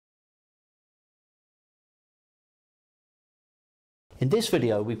In this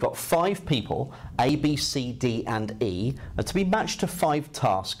video, we've got 5 people, A, B, C, D, and E, to be matched to 5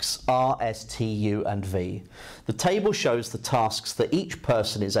 tasks, R, S, T, U, and V. The table shows the tasks that each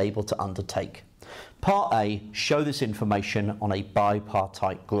person is able to undertake. Part A, show this information on a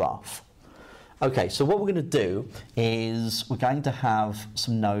bipartite graph. Okay, so what we're going to do is we're going to have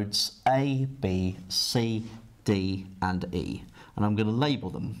some nodes A, B, C, D, and E. And I'm going to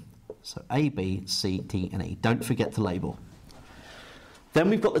label them. So A, B, C, D, and E. Don't forget to label. Then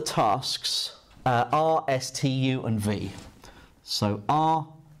we've got the tasks R, S, T, U, and V. So R,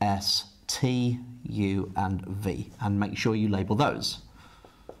 S, T, U, and V. And make sure you label those.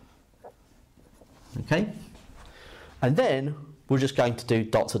 Okay? And then we're just going to do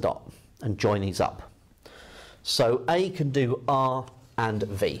dot to dot and join these up. So A can do R and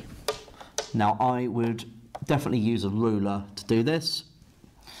V. Now I would definitely use a ruler to do this.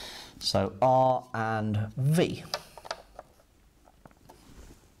 So R and V.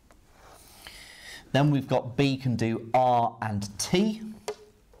 Then we've got B can do R and T.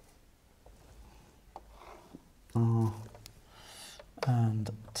 R and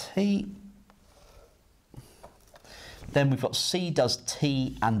T. Then we've got C does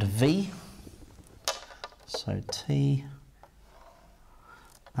T and V. So T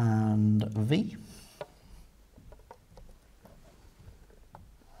and V.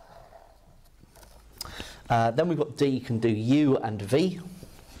 Then we've got D can do U and V.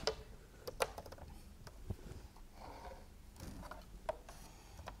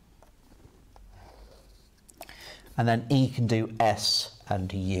 And then E can do S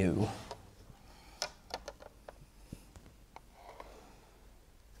and U.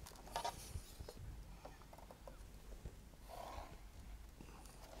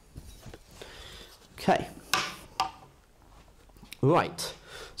 Okay. Right.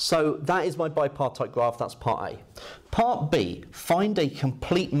 So that is my bipartite graph, that's part A. Part B, find a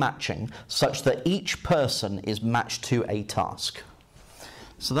complete matching such that each person is matched to a task.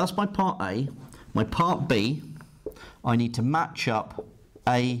 So that's my part A. My part B, I need to match up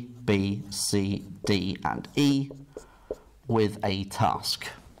A, B, C, D, and E with a task.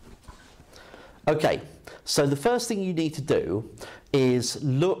 Okay, so the first thing you need to do is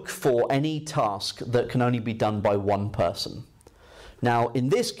look for any task that can only be done by one person. Now, in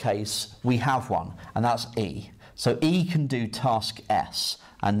this case, we have one, and that's E. So E can do task S,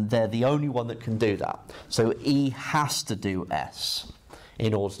 and they're the only one that can do that. So E has to do S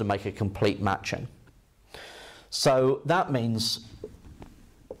in order to make a complete matching. So that means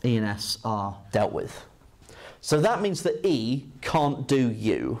E and S are dealt with. So that means that E can't do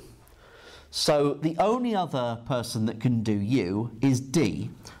U. So the only other person that can do U is D.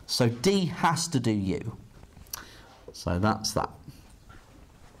 So D has to do U. So that's that.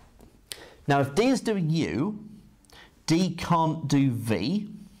 Now if D is doing U, D can't do V.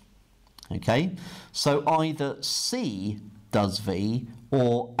 Okay, so either C does V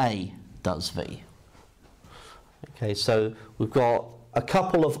or A does V. Okay, so we've got a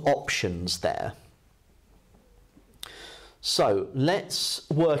couple of options there. So let's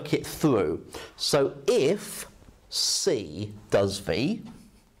work it through. So if C does V,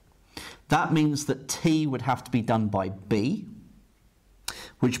 that means that T would have to be done by B,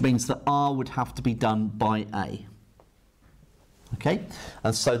 which means that R would have to be done by A. Okay,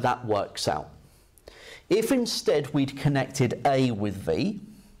 and so that works out. If instead we'd connected A with V,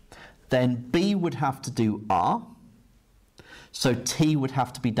 then B would have to do R, so T would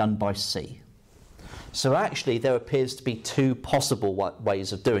have to be done by C. So actually there appears to be 2 possible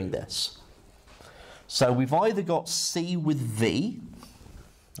ways of doing this. So we've either got C with V,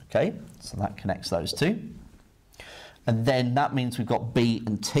 okay, so that connects those 2, and then that means we've got B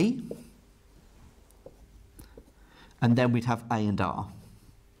and T, and then we'd have A and R.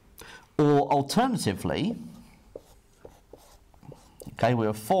 Or alternatively, okay, we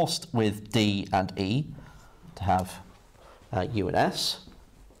were forced with D and E to have U and S.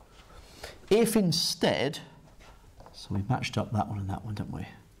 If instead, so we matched up that one and that one, didn't we?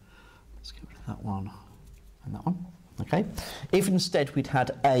 Let's get rid of that one and that one. Okay. If instead we'd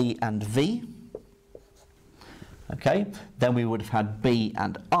had A and V, okay, then we would have had B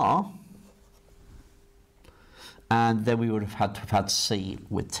and R, and then we would have had to have had C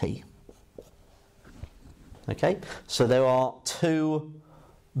with T. Okay, so there are 2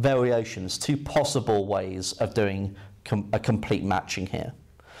 variations, 2 possible ways of doing a complete matching here.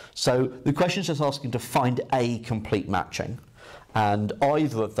 So the question is just asking to find a complete matching, and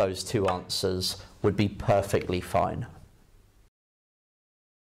either of those 2 answers would be perfectly fine.